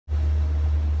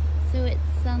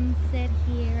sunset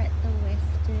here at the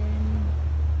Westin.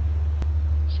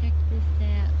 Check this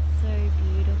out, so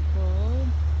beautiful.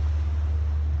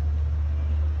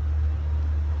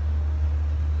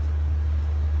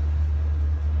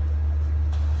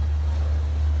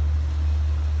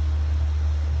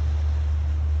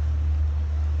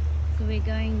 So we're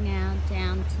going now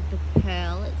down to the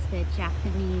Pearl. It's their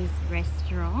Japanese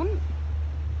restaurant.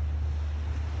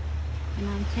 And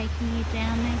I'm taking you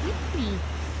down there with me.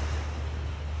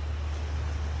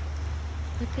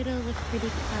 Look at all the pretty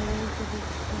colours of the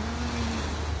sky.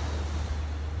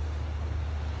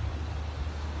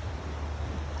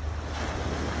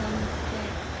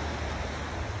 Sunset.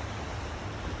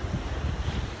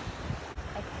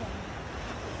 Okay.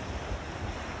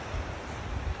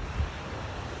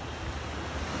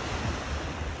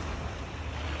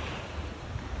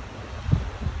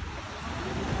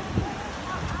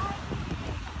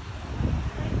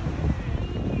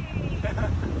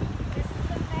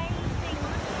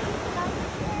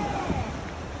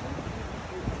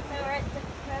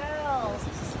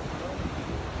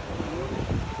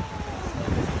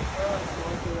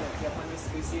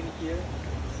 Here,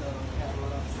 so we have a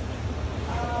lot of stuff.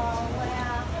 Oh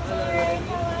wow. Hi,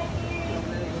 how are you?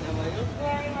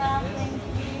 Very well, thank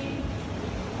you.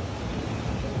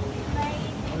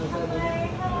 Amazing. Hello,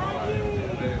 how are you?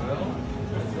 Very well.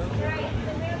 This is great.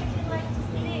 So where would you like to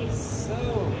sit? So,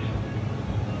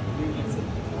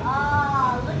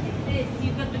 Ah, look at this.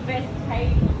 You've got the best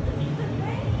table. This is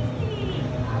amazing.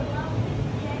 I love this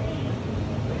setting.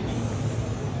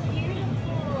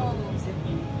 Beautiful.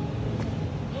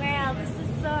 Wow, this is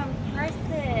so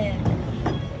impressive.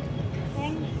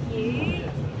 Thank you.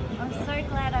 I'm so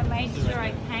glad I made sure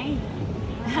I came.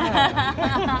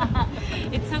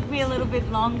 It took me a little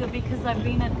bit longer because I've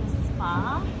been at the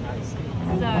spa.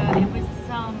 So it was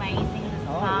so amazing, the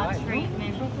spa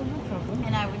treatment.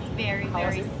 And I was very,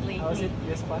 very sleepy. How was it?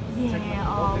 Yes, spa? Yeah,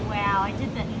 oh wow.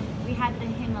 We had the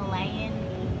Himalayan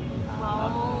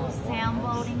bowl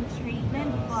soundboarding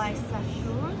treatment by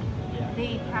Sashur,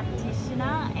 the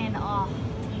practitioner, and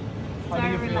How do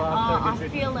you feel after I the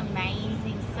feel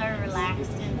amazing, so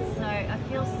relaxed, and so I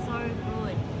feel so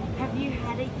good. Have you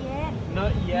had it yet?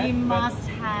 Not yet. You but must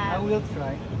have. I will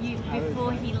try.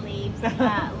 Before he leaves,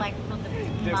 like for the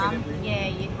month. Definitely. Yeah,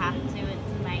 you have to.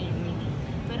 It's amazing.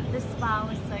 But the spa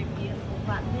was so beautiful.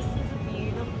 But this is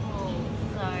beautiful.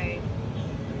 So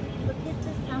look at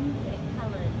the sunset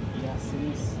colours. Yes, it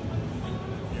is.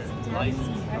 Stunning.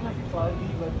 It's kind of cloudy,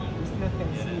 but we still can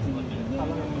see the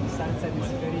color of the sunset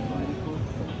is very beautiful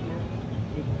from here.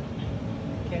 It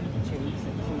can change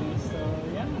actually, so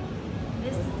yeah.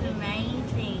 This is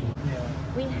amazing. Yeah.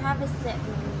 We have a set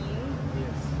menu.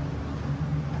 Yes.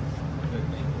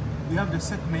 We have the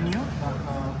set menu, but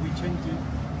we change it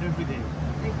every day.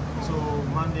 Okay. So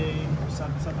Monday,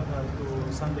 Saturday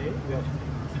to Sunday, we have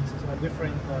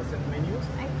different set menus,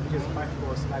 which is 5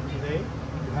 course. Like today,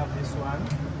 we have this one.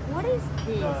 What is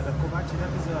this? The kobachi,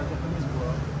 that is a Japanese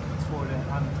word. It's for the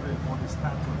entree or the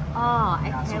starter. Oh, okay,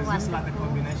 Yeah, so it's just like a wonderful.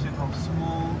 combination of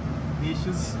small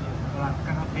dishes, like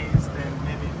canapes, then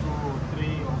maybe 2 or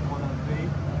 3 or more than 3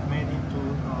 made into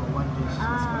one dish.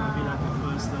 It's gonna be like the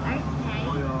first Okay.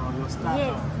 for your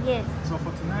starter. Yes, yes. So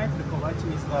for tonight, the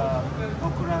kobachi is the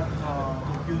okra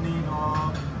tokuni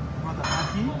no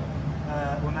matataki,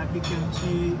 unagi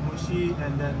kimchi, mushi,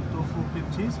 and then tofu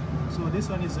kimchi. So this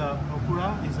one is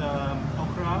okra,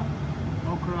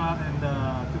 okra and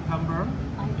cucumber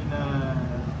in a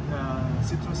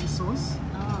citrusy sauce.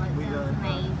 Oh, it sounds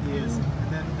amazing. Yes, and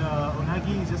then the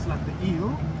unagi is just like the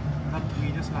eel, that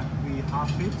we just like we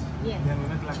half it, Yes. then we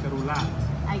make like a roulade.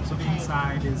 So the Okay.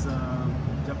 inside is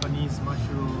Japanese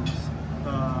mushrooms,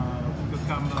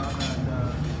 cucumber,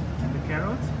 and the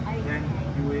carrot. Then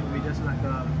we just like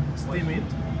steam it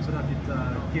so that it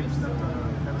gives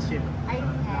that shape,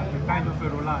 the kind of a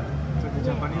roulade. So the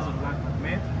Japanese roulade but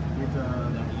made with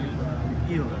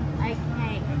eel.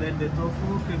 Okay. And then the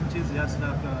tofu cream cheese, just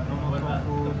like normal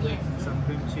tofu, Yes. some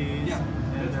cream cheese,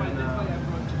 and then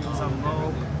some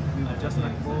milk. We just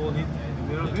like boil it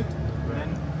a little bit. Then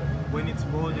when it's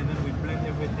boiled, and then we blend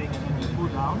everything, and then we cool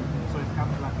down, so it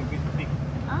comes like a bit thick.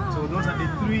 Oh, So those are the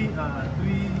wow.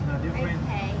 three different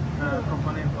Okay.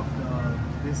 components of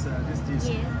this dish.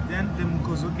 Yes. Then the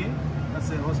mukozuke,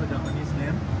 that's also Japanese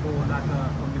name for like a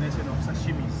combination of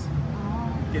sashimis.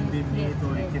 Oh, It can be yes, meat yes,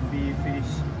 or it yes. can be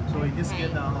fish. So in this Okay.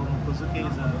 case, mukozuke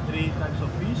is 3 types of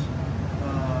fish: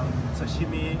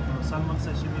 sashimi, salmon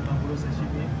sashimi, maguro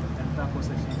sashimi, and taco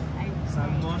sashimi. Okay.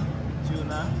 Salmon,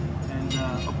 tuna, and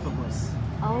octopus.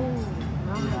 Oh,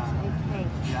 right. Yeah. Okay.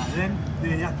 Yeah. Then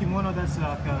the yakimono, that's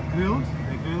like grilled,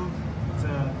 the grilled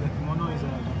the kimono is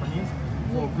Japanese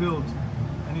for grilled,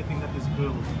 anything that is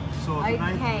grilled. So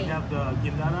tonight we have the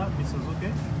gindara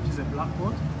misozuke, which is a black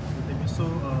pot with a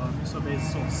miso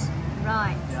based sauce.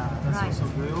 Right. Yeah, that's also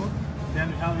grilled.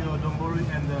 Then we have your donbori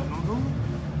and the noodle.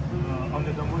 On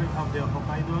the donbori we have the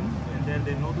Hokkaidon, and then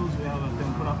the noodles we have a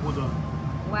tempura udon.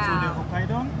 Wow. So the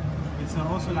Hokkaidon, it's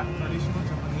also like traditional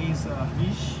Japanese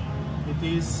dish. It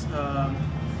is,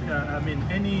 I mean,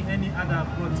 any other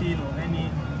protein or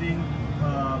anything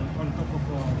on top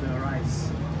of the rice.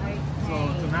 Okay. So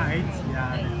tonight,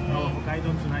 our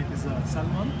Hokkaidon tonight is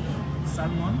salmon,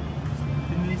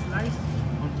 thinly sliced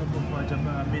on top of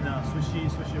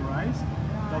sushi rice,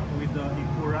 topped with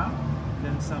ikura,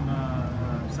 then some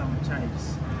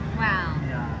chives. Wow.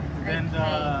 Yeah. Then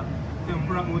the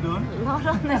tempura udon. A lot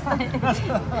on this.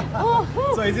 Oh,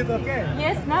 So is it okay?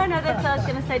 yes, no, that's what I was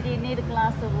going to say. Do you need a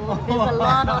glass of water? There's a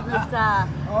lot on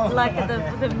this, like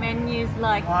okay. the menus,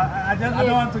 like. I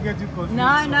don't want to get you confused.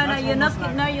 No, so no, that's you're not. almost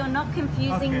like- No, you're not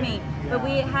confusing Okay, me. But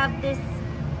we have this.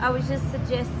 I was just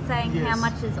saying how Yes.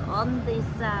 much is on this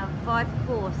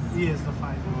 5-course. Yes, the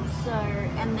 5 course. So,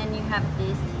 and then you have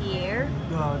this here.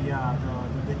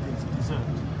 The dessert.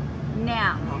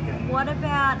 Now, Okay. what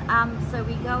about so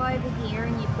we go over here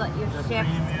and you've got your The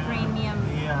chef's premium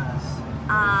Yes.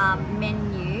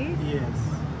 menu. Yes.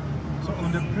 So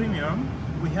on the premium,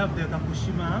 we have the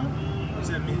Kakushima, it's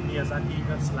a Miyazaki,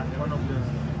 that's like one of the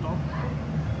top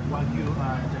Wagyu,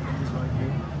 Japanese Wagyu.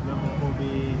 We have the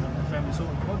Kobe, the family. So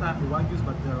all that Wagyus,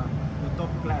 but they're like the top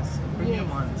class, the premium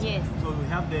Yes, ones. yes. So we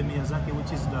have the Miyazaki,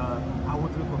 which is I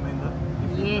would recommend that.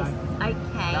 If you Yes, like.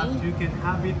 okay. That you can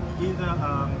have it either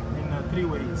in 3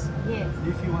 ways. Yes.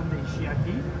 If you want the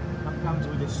ishiyaki, that comes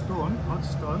with a stone, hot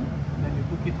stone, then you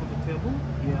cook it on the table,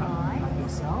 Right. like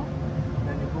yourself,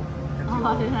 then you cook. Oh, I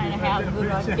don't know how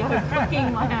good I'd go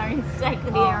cooking my own steak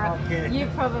here. Okay.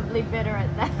 You're probably better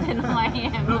at that than I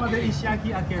am. No, but the ishiyaki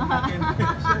I can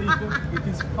show you. It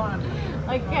is fun.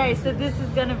 Okay, so this is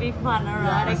going to be fun, all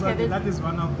right? Yeah, so Okay, that is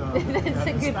one of the That's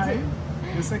a good style.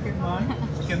 The second one,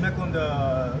 you can make on the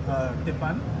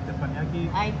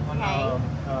teppanyaki, on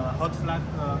hot flat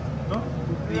top,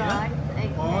 clear. Right, okay.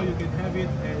 Or you can have it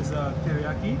as a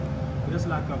teriyaki, just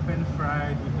like a pan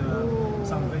fried with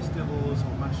some vegetables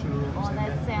or mushrooms. Oh, and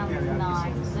that then sounds teriyaki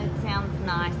nice. sauce. That sounds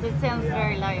nice. That sounds Yeah.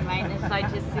 very low maintenance. I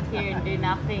just sit here and do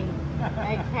nothing.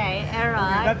 Okay, all Okay,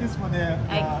 right. that is for the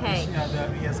Okay. the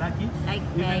Miyazaki. Okay.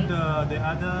 Even the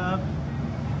other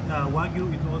Wagyu,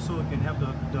 it also can have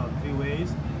the 3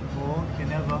 ways, or you can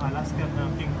have Alaskan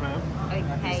king crab.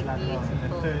 That Okay, is like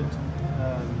beautiful.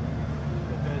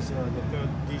 the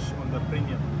third dish on the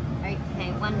premium.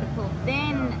 Okay, wonderful.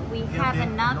 Then we We have the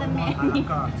another normal a la menu.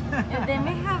 carte. And then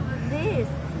we have this.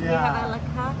 We Yeah. have a la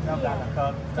carte We have a la here.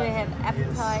 carte. So we have Yes.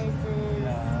 appetizers.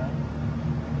 Yeah.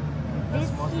 This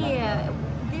That's what here,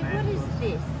 like what is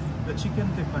this? The chicken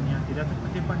teppanyaki. The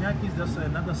teppanyaki is just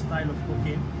another style of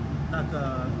cooking that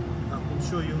I could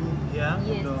show you here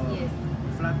Yes, on the yes.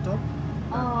 flat top.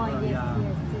 Oh, yes, yeah.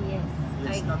 yes.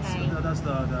 Yes, Okay. that's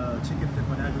the chicken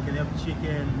teppanyaki. You can have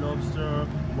chicken, lobster,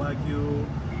 wagyu,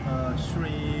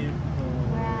 shrimp,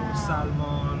 Wow.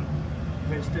 salmon,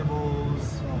 vegetables,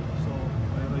 so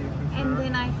whatever you prefer. And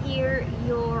then I hear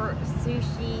your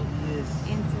sushi Yes.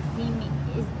 and sashimi.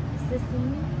 Is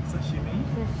sashimi? Sashimi.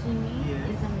 Sashimi Yes.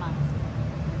 is a must.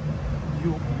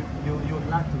 You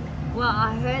like to. Well,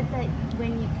 I heard that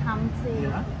when you come to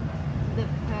Yeah. the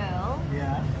Pearl,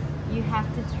 Yeah. you have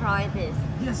to try this.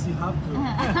 Yes, you have to.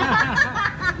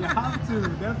 You have to.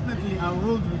 Definitely, I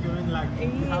would recommend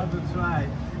you have to try.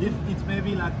 If it's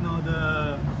maybe like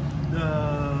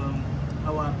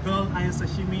our pearl eye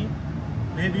sashimi,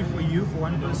 maybe for you, for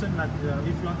one person, like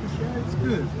if you want to share, it's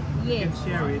good. You Yes. can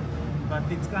share it. But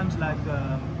it comes like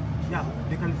the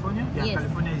California. Yeah, Yes.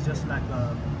 California is just like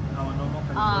our normal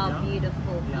Oh, California.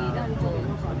 beautiful, Yeah, beautiful.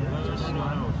 just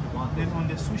one. Then on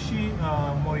the sushi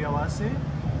moyawase,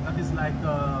 that is like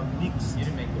mixed.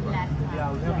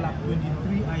 Yeah, we have like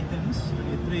 23 items,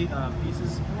 23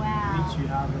 pieces. Wow. Which you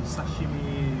have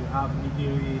sashimi, you have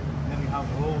nigiri, then we have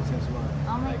rolls as well.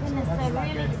 Oh my goodness, that's so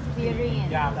like really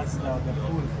experience. Yeah, that's the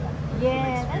food.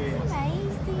 Yeah, that's experience.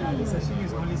 amazing. Yeah, the sashimi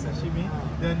is only sashimi.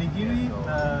 The nigiri,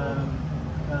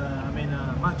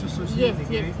 macho sushi Yes,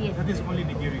 nigiri, yes. that is only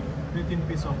nigiri. 13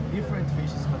 pieces of different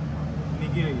fishes, but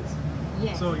nigiris.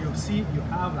 Yes. So you see, you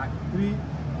have like 3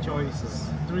 choices,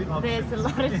 3 options. There's a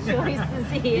lot of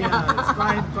choices here. Yeah, it's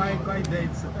quite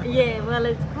dense. Yeah, well,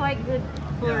 it's quite good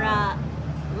for Yeah.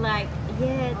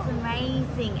 it's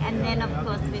amazing. And Yeah, then we of have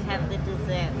course the we dessert. have the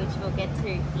dessert, which we'll get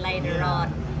to later Yeah. on.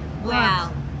 But Wow.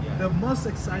 the most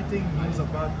exciting news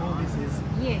about all this is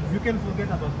Yes. you can forget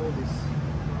about all this.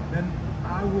 Then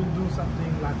I will do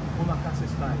something like omakase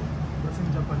style. But in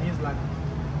Japanese, like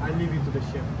I leave it to the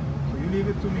chef. So you leave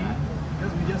it to me.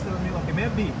 Just tell me, okay,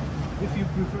 maybe if you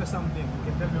prefer something, you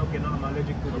can tell me, okay, no, I'm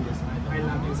allergic to this. I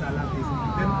love this, I love this.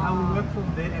 Then I will work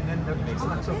from there, and then that makes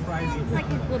like surprising. Sounds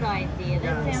like a good idea.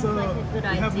 That sounds like a good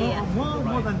idea. You have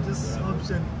more than just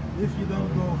option. If you don't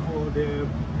go for the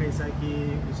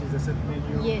keisaki, which is the set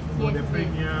menu, or the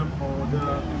premium, or the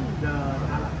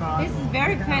a la carte. This is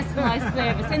very personalized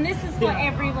service, and this is for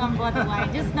everyone, by the way,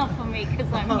 just not for me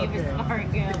because I'm here with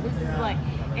SPAITGIRL. This is like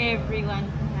everyone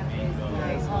can have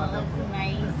this. So, oh, that's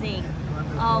amazing.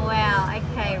 Oh wow.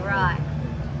 Okay, right.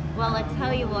 Well, I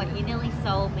tell you what, you nearly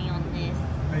sold me on this.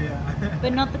 Yeah.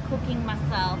 But not the cooking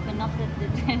myself, and not the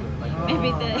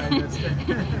maybe the.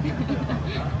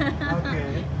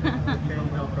 Okay,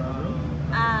 no problem.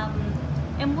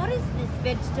 And what is this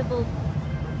vegetable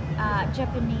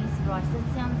Japanese rice? That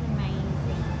sounds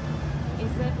amazing.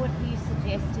 Is that what you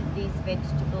suggested? These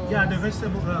vegetables? Yeah, the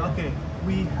vegetable. Okay,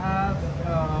 we have.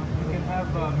 We can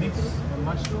have mixed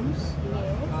mushrooms.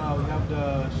 Yes. We have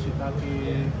the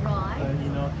shiitake,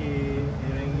 enoki,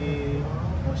 erengi,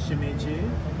 or shimeji.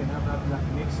 You can have that like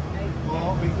mixed.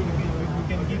 Or we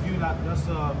can give you like just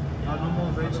a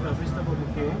normal vegetable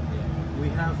bouquet. We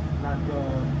have like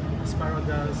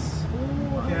asparagus,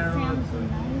 Ooh, that carrot. sounds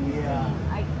amazing. Yeah.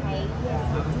 Okay, yes,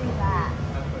 I'll do that.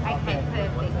 Okay,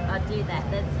 perfect. I'll do that.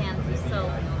 That sounds, you sold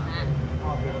me on that.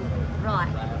 Okay.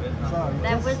 Right. So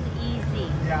That was easy.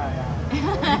 Yeah. So we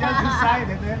just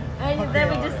decided then. Then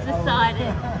we just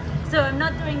decided. So I'm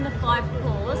not doing the 5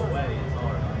 course,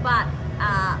 but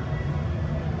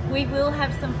we will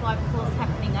have some 5 course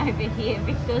happening over here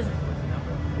because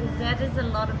that is a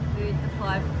lot of food, the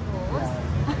 5 course.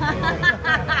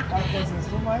 Is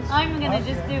too much? I'm going to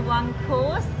just do 1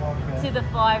 course to the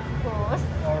 5 course.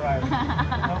 Alright,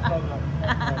 no problem.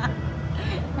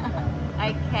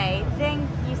 Okay, thank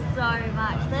you so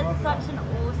much. That's such an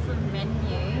awesome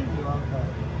menu. You're welcome.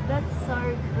 That's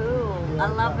so cool. I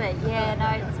love it. Yeah, no,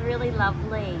 it's really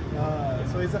lovely.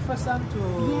 So it's the first time to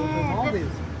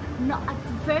Maldives? No, it's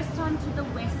the first time to the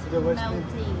Westin Maldives.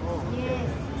 Oh, okay. Yes.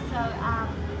 So,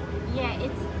 yeah,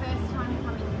 it's the first time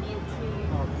coming here to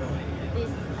this. This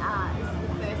is the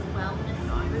first wellness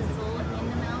resort in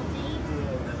the Maldives,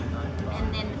 and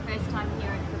then the first time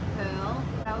here at the Pearl.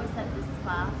 I was at the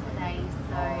spa today,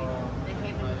 so the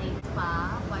Heavenly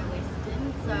Spa by Westin.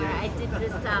 So I did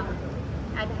this.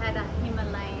 I'd had a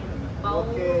Himalayan bowl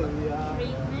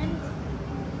treatment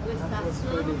with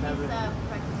Sasul, who's a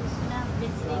practitioner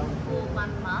visiting for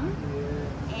 1 month,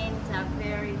 and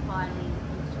very highly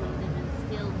intuitive and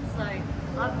skilled. So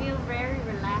I feel very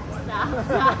relaxed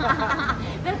after.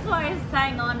 That's why I was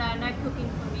saying, oh no cooking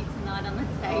for me tonight on the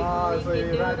table. You so can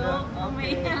do it all for me.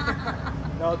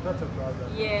 No, that's a problem.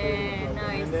 Yeah, no.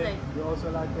 And then you also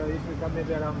like if you come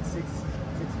maybe around 6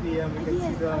 p.m. you can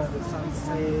see the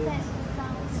sunset.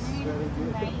 It's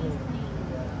amazing.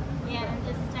 Yeah, and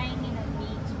just staying in a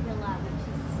beach villa, which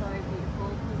is so beautiful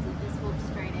because it just walks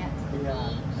straight out to the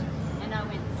beach. And I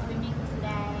went swimming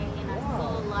today, and I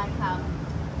saw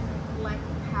like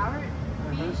parrot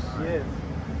fish. Yes.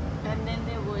 And then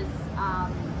there was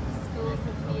schools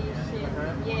of fish,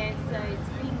 and yeah, so it's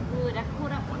been good. I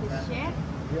caught up with the chef.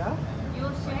 Yeah.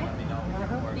 Your chef,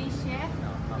 the chef,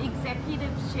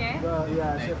 executive chef.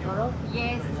 Chef Carol?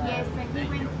 Yes. So he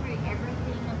went through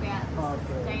everything about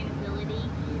the sustainability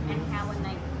and how when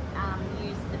they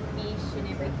use the fish and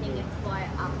everything, it's by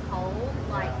a pole,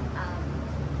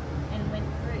 and went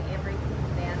through everything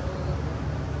about all of the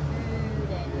food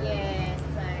and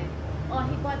so. Oh,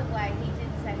 by the way, he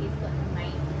did say he's got an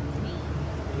amazing team.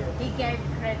 He gave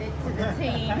credit to the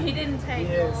team. He didn't take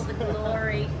all the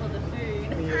glory for the food.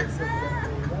 Yes,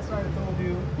 exactly. That's why I told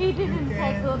you. He didn't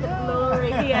take all the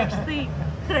glory. He actually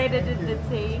credited the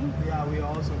team. Yeah, we are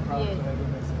also proud to have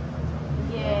him as a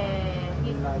Yeah,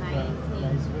 he's amazing.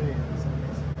 He's very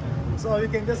amazing. So you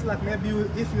can just like maybe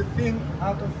if you think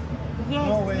out of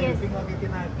nowhere, you think okay,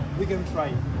 we can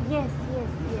try. Yes.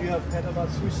 If you have heard about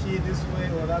sushi this way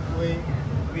or that way,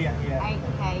 we are here.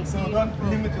 Okay. So don't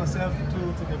limit yourself to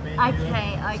the menu.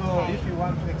 Okay. So if you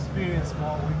want to experience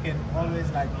more, we can always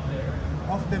like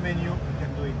off the menu, we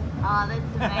can do it. Oh,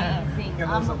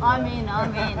 that's amazing.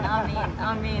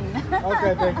 I'm in.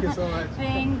 Okay, thank you so much.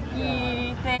 Thank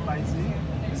you. Spicy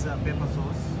is a pepper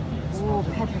sauce. Oh,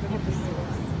 pepper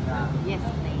sauce. Yes,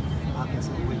 please. Okay,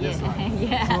 so with this one.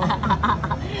 Yeah.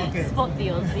 So, okay. Spot the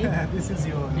Aussie. This is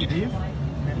your beef.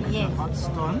 And it's a hot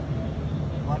stone.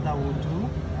 What I will do,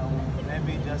 I will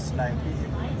maybe just like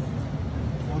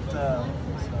put a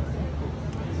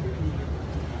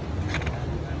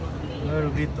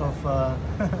little bit of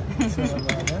sorry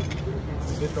about that.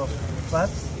 bit of fat.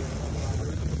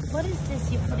 What is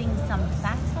this? You're putting some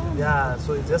fat on? Yeah,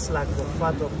 so it's just like the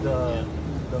fat of the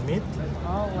meat.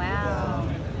 Oh wow.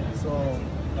 Yeah. So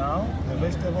now the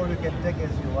vegetable you can take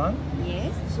as you want.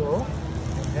 Yes. So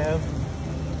have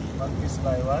one piece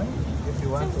by one. If you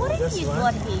want So what to have you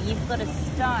got here? You've got a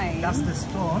stone. That's the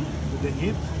stone with the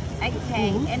heat.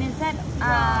 Okay, and is that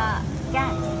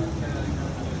gas?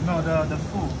 No, the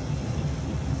food.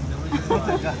 It's not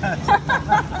a gas.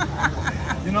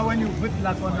 You know when you put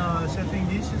like on chefing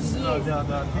dishes, Yes.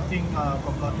 the heating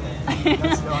compartment.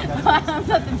 That's the one that I'm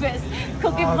not the best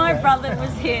cook. If my brother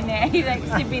was here now, he'd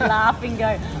actually be laughing,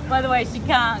 go, by the way, she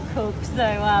can't cook. So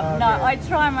no, I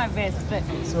try my best, but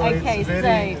so okay, it's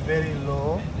very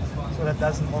low, so that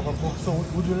doesn't overcook. So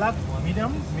would you like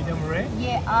medium rare?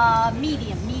 Yeah,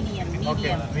 medium.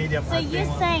 Okay, medium. So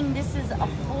you're saying this is a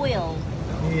foil?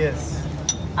 Yes.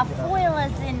 A foil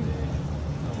as in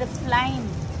the flame?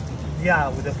 Yeah,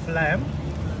 with the flame.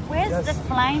 Where's the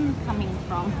flame coming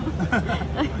from?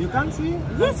 You can't see?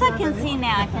 Yes, I can see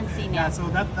now. I can see now. Yeah, so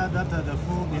that the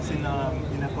food is in a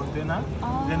container.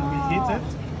 Oh. Then we heat it.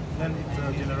 Then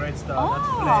it generates that flame.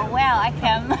 Oh wow! Okay,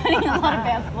 I'm learning a lot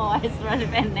about fires right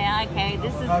about now. Okay,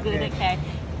 this is good. Okay.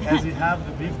 As you have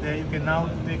the beef there, you can now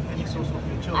take any sauce of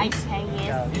your choice. Okay. Yes.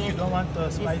 Yeah. If Yes. you don't want the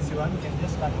spicy one, you can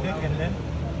just like take and then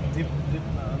dip.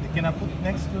 Can I put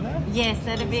next to that? Yes,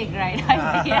 that'd be a great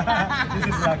idea. This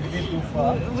is like a bit too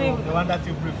far. So the one that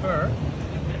you prefer.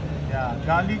 Yeah,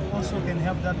 garlic also can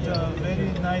have that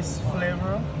very nice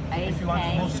flavor. If you want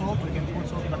more salt, we can put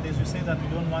salt. But as you say that you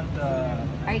don't want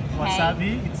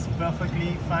wasabi, it's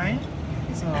perfectly fine.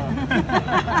 So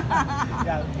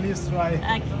yeah, please try.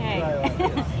 Okay. Try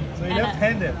one. So you're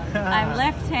left-handed. I'm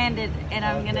left-handed, and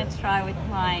I'm gonna try with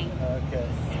my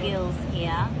skills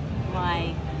here.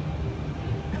 My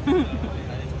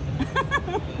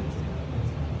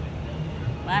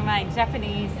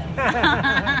Japanese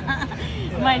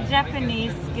my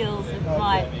Japanese skills are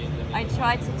quite. I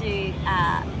tried to do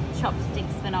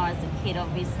chopsticks when I was a kid,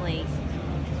 obviously.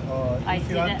 I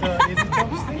did it. Is it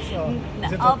chopsticks or No,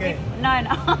 is it I'll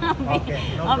okay?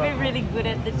 I'll be really good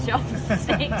at the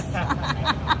chopsticks.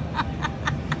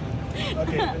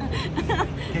 Okay.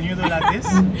 Can you do like this?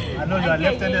 I know you are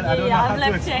left-handed. I don't know how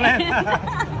to explain.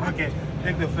 Okay.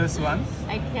 Take the first one.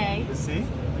 Okay. You see?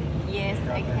 Yes,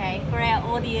 okay. For our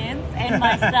audience and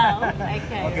myself.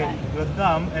 Okay. Okay. Right. Your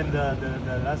thumb and the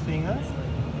last finger.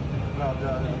 No,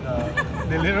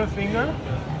 the little finger.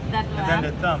 That And then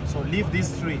the thumb. So leave these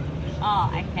three.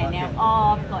 Oh, okay. Now,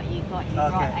 oh, I've got you. Okay.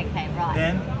 Right. Okay, right.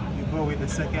 Then you go with the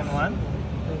second one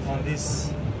on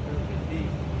this.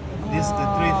 The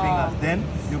three fingers. Then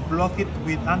you block it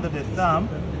with under the thumb,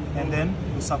 and then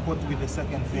you support with the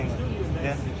second finger.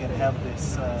 Then you can have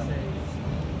this.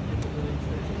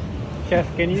 Chef,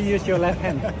 can you use your left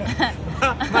hand?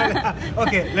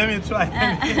 Okay, let me try.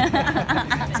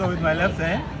 So with my left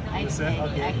hand, you say,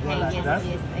 okay, go like yes, that.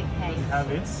 yes, okay. You have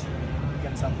it. You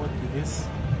can support with this.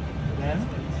 Then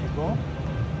you go.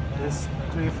 There's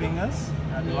three fingers,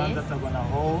 and the ones that are gonna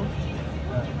hold.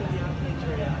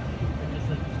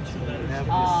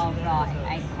 Oh,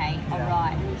 right, okay,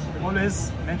 alright.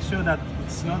 Always make sure that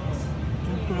it's not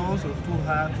too close or too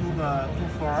hard, too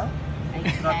far.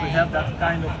 Okay. Not to have that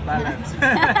kind of balance.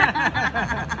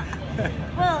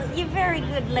 Well, you're very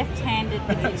good left-handed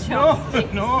with your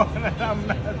chopsticks. No, I'm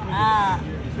not.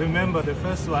 Remember the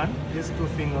first one, these two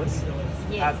fingers.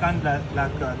 Yes. I can't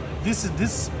this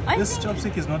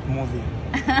chopstick is not moving.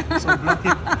 So block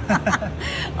it.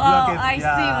 I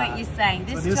see what you're saying.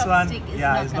 This, so chopstick one,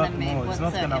 is it's not going to move It's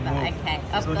whatsoever. not gonna move. Okay,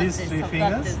 I've so got these this, three I've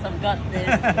fingers. got this.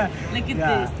 Look at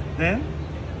this. Then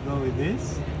go with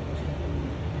this.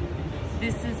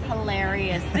 This is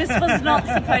hilarious. This was not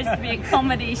supposed to be a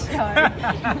comedy show.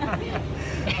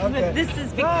 But this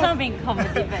is becoming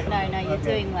comedy. But no, you're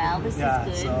doing well. This is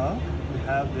good. So we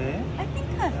have the. I think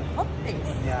I've got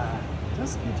this. Yeah.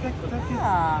 Just take it.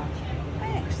 I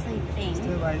actually think,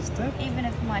 Step by step. even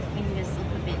if my fingers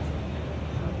look a bit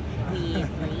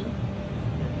weirdly,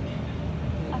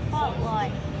 I felt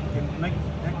like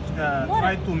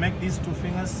Try to make these two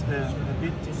fingers a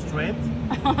bit straight.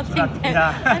 I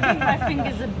think my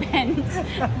fingers are bent.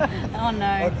 Oh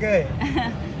no. Okay.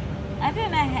 I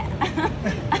don't know how.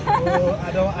 Oh,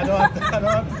 I don't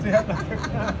want to see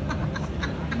that.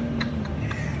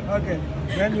 Okay,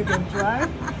 then you can try.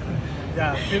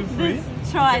 Yeah, feel free.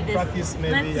 Try this. Practice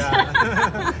maybe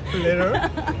later.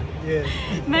 Yes.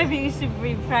 Maybe you should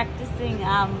be practicing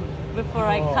before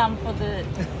I come for the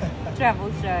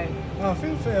travel show. No,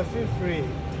 feel free.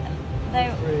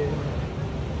 They,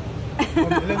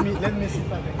 let me see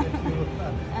if I can get you.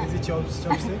 Is it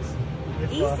chopsticks?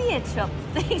 easier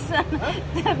chopsticks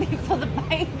than for the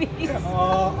babies.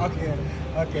 Oh, okay.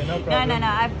 Okay, no problem. No,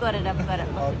 I've got it. Look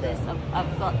at this.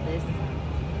 I've got this.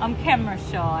 I'm camera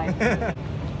shy.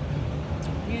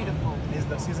 Beautiful. Is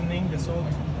the seasoning, the salt,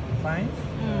 fine?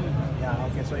 Yeah,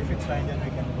 okay. So if it's fine, then we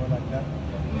can go like that.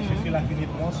 If you feel like you need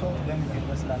more salt, then you can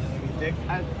just like maybe take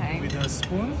with a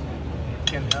spoon. It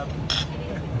can help.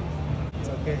 It's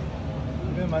okay.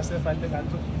 Even myself, I think it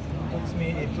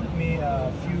took me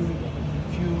a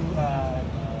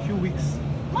few weeks.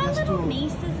 My little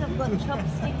nieces have got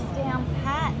chopsticks down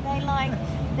pat.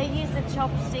 They use the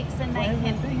chopsticks and they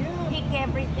can pick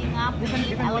everything up and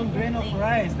eat Even one grain of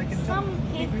rice, they can. Some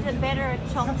kids are better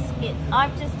at chopsticks.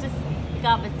 I've just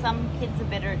discovered some kids are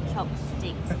better at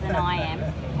chopsticks than I am.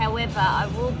 However, I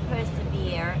will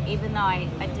persevere, even though I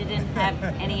didn't have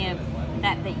any of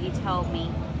that you told me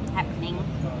happening.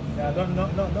 Yeah,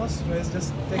 don't stress.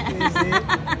 Just take it easy,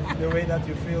 the way that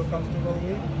you feel comfortable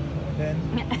with. Then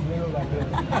little like this.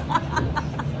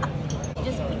 You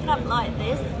just pick up like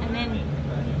this, and then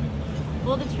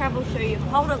for the travel show, you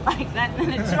hold it like that,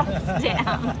 and it drops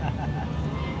down.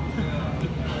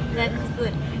 That's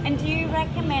good. And do you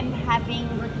recommend having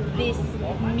this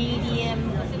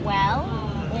medium well,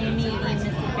 or medium is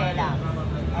better?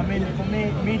 I mean, for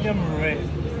me, medium rare.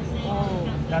 Oh,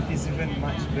 That is even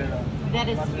much better. that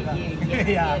is for you. Yes,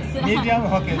 Yeah, yes. medium,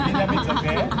 okay, medium is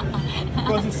okay.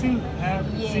 Because you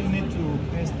still need to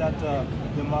taste that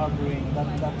the margarine, that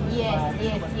Yes,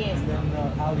 fat, yes. and then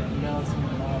how it melts in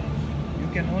your mouth. You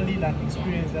can only like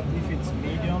experience that if it's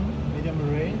medium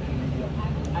rare, medium.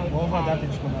 Okay. Over that,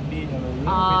 it's gonna be a little bit.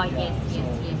 Oh, Yeah.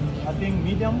 yes. I think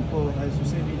medium, or as you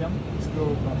say, medium, is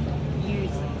still perfect.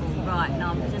 Beautiful. Right,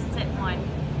 now I'll just set my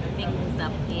fingers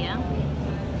up here.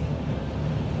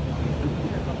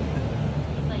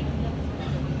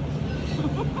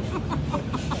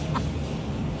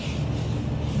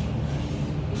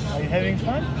 Are you having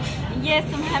fun? Yes,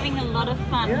 I'm having a lot of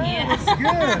fun Yeah, here. that's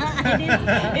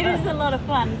good. it is a lot of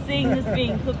fun. Seeing this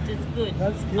being cooked is good.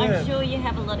 That's good. I'm sure you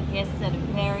have a lot of guests that are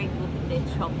very good with their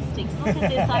chopsticks. Look at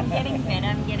this, I'm getting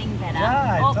better.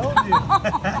 Yeah, I told you.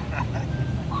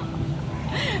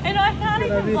 And I can't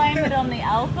even blame it on the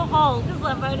alcohol because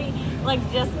I've only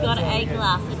just got a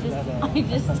glass. I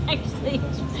just actually.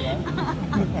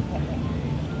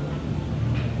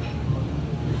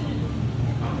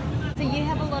 So you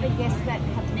have a lot of guests that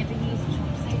have never used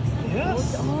chopsticks before.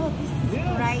 Yes. Oh, this is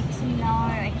great to know.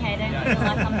 Okay, I don't feel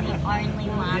like I'm the only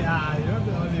one. Yeah, you're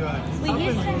the only one. We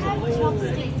used to have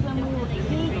chopsticks when we were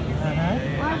kids. I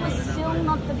was still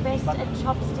not the best at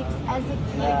chopsticks as a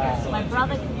kid. Yeah. My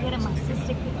brother could get it, my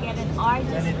sister could get it. I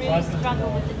just it really wasn't,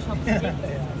 struggled with the chopsticks.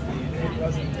 It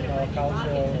wasn't in our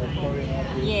culture or growing up.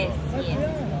 Yes.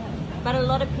 But a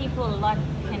lot of people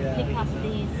can pick up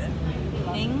these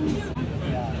things.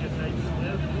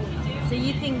 So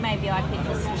you think maybe I could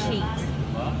just cheat?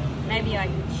 Maybe I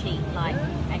could cheat,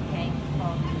 okay.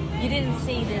 You didn't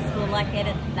see this, we'll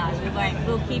edit, no, we won't,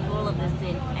 we'll keep all of this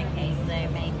in. Okay, so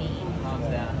maybe. Calm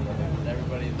down.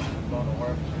 Everybody's going to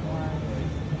work.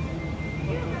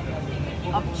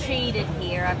 I've cheated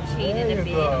here, I've cheated a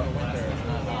bit.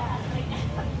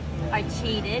 I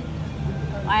cheated.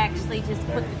 I actually just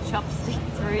put the chopstick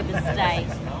through the steak.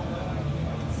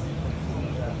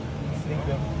 I think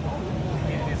the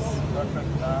heat is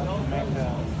perfect to make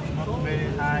not very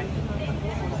high, but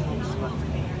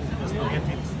just to get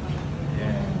it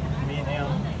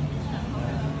medium.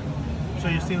 So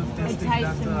you still It tasting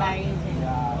tastes that? amazing.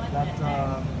 That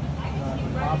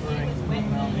margarine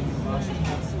melting in your mouth.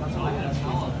 That's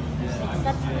what It's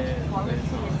such good quality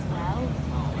as well.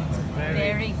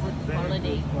 Very good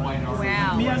quality.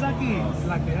 Wow. Miyazaki is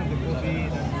like they have the coffee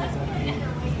and Miyazaki,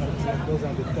 but those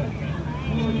are the top.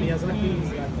 So Miyazaki is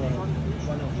like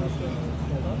one of the top.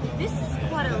 This is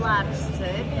quite a large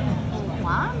serving for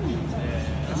one.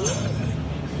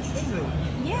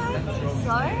 Yeah, I think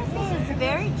so. This is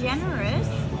very generous.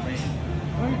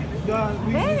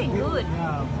 Very good.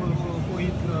 Yeah, for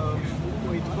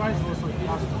it price also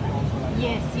pasta also like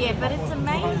Yes, but it's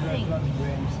amazing. 400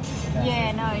 grams.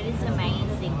 Yeah, no, it is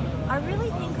amazing. I really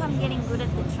think I'm getting good at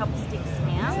the chopsticks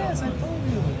now. Yes, I told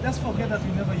you. Just forget that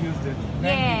you never used it.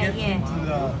 Then you get into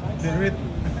the rhythm.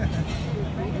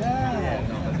 Yeah.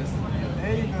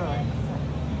 There you go.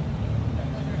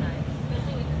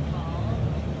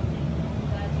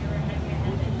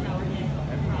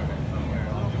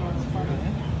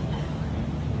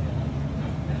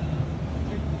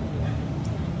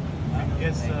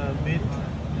 Yes, bit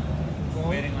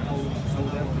cold. So we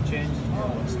have to change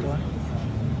stone.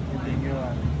 You bring your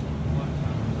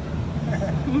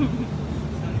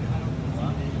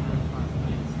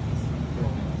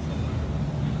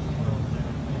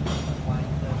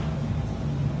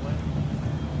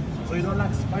you don't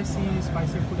like spicy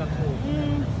food at all?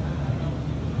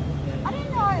 I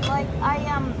don't know, like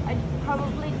I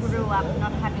probably grew up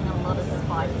not having a lot of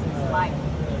spices. Like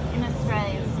in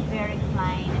Australia it's very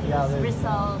plain. It was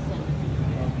rissoles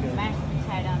and mashed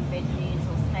potato and veggies,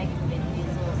 or steak and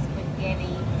veggies, or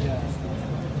spaghetti,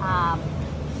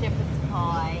 shepherd's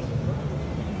pie.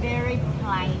 Very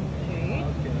plain food.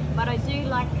 But I do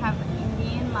like have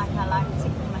Indian, like I like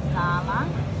tikka masala.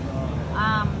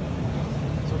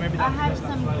 So maybe I have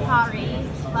some curries,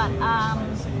 but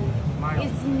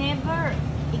it's never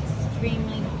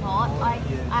extremely hot.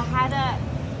 I had a,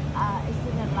 is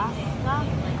it Alaska?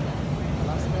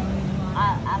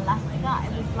 Alaska.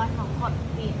 It was like a hot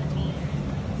Vietnamese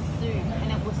soup,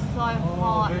 and it was so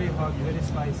hot. Very hot, very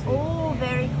spicy. Oh,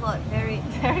 very hot, very.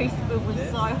 It was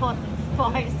so hot and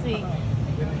spicy.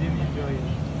 Didn't enjoy it?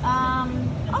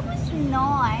 It was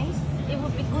nice. It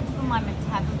would be good for my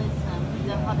metabolism,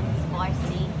 the hot and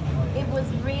spicy. It was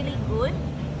really good.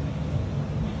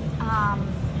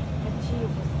 But gee,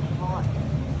 it was hot.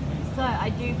 So I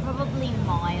do probably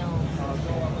mild.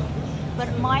 But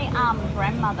my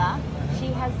grandmother, she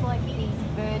has like these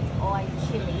bird's eye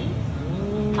chili.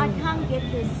 I can't get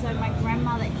this, so my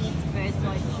grandmother eats bird's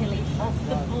eye chili off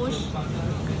the bush,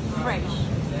 fresh.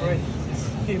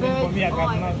 Bird's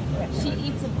eye. She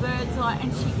eats a bird's eye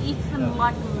and she eats them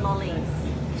like lollies.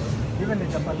 Even the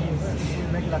Japanese, you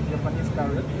make like Japanese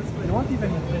curry. You won't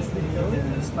even interested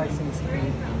in the spiciness.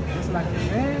 It's like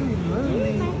very lovely. Do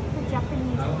you make the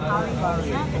Japanese curry?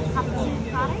 Yeah, the katsu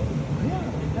curry? Yeah,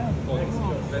 we can.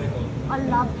 I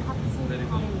love katsu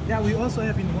curry. Yeah, we also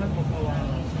have in one of our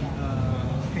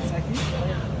keisaki.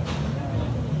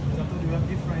 I told you we have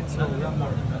different, so we have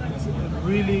like, it's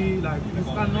really like, you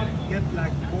cannot get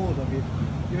like bored of it.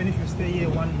 Even if you stay here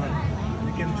 1 month,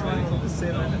 you can try on the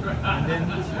 7, and then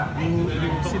you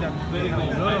will see that they have a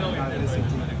lot of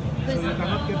diversity. So you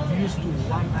cannot get used to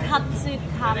one item. Katsu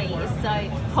curry is so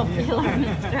popular in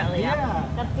Australia. Yeah.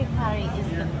 Katsu curry is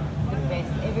the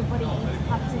best. Everybody eats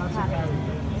katsu curry.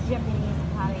 The Japanese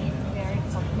curry is very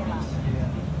popular.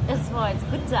 That's why it's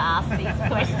good to ask these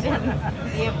questions.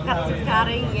 You have katsu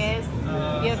curry, yes.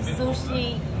 You have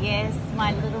sushi, yes.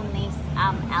 My little niece,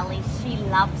 Ali, she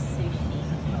loves sushi.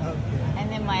 And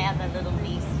then my other little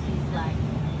niece, she's like,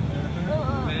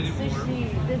 oh, sushi,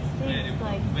 this thing's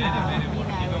like, you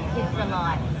know, kids are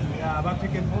like. Yeah, but you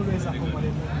can always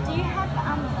accommodate. Do you have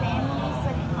families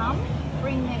that come,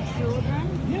 bring their children?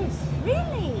 Yes.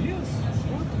 Really? Yes.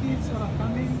 All kids are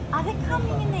coming. Are they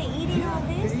coming and they're eating all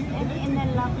this and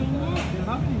they're loving it? They're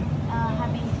loving it.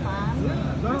 Having fun?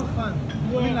 Yeah, a lot of fun.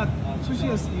 Yeah. I mean, like, sushi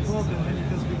has evolved and then it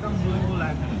has become more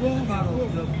like part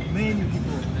of the many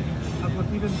people. I've got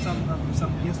even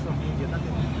some guests from India that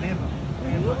they never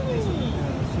tasted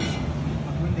sushi.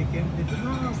 But when they came, they said,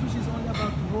 no, sushi is only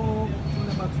about raw, it's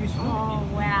only about fish. Oh,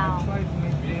 wow. I tried to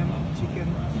make them chicken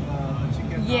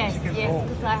Yes, roll.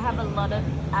 because I have a lot of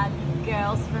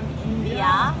girls from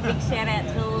India. Big shout out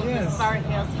to all the Spirit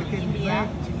girls from India.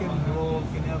 Make chicken roll,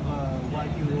 you can have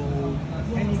white roll,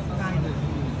 any kind of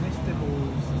food,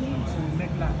 vegetables. So you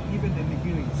make like even the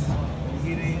nigiris,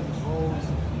 rolls,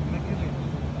 make everything.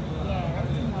 Yeah,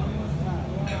 that's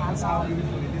amazing. That's how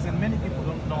beautiful it is, and many people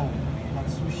don't know that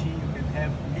sushi you can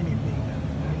have anything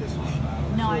in the sushi.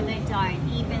 No, So they don't.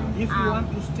 Even if you want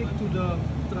to stick to the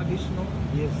traditional,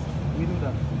 yes, we do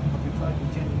that. But we try to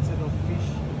change, instead of fish,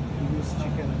 we use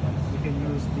chicken. We can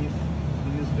use beef. We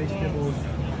use vegetables,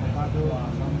 avocado,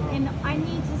 and I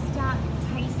need to start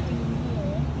tasting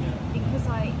more because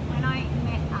when I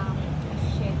met a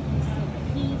chef, he said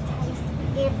he tastes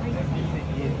everything.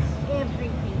 Yes.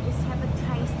 Everything. Just have a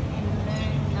taste and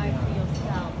learn, know for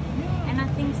yourself. And I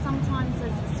think sometimes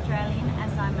as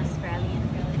I'm Australian,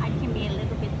 I can be a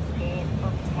little bit scared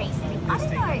of tasting. I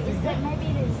don't know, is that maybe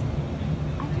it is,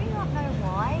 I do not know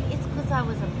why. It's because I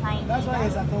was a plain That's why,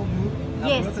 as I told you,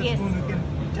 Yes, with the yes. spoon, you can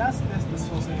just taste the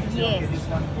sauce and say, Yes. okay, this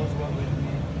one goes well with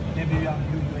me. Maybe you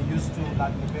are used to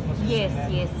like the pepper sauce. Yes,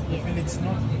 and yes, you yes. feel it's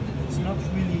not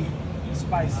really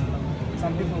spicy.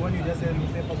 Some people, when you just say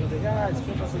pepper sauce, they say, yeah, it's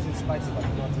pepper sauce, it's spicy, but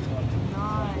not, it's not.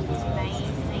 No, it's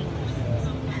amazing.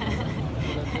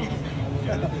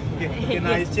 Can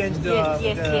I change the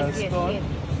Yes. stone?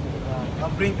 I'll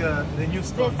bring the new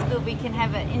stone. That's good, we can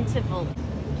have an interval.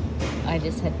 I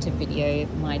just had to video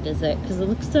my dessert because it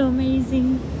looks so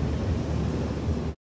amazing.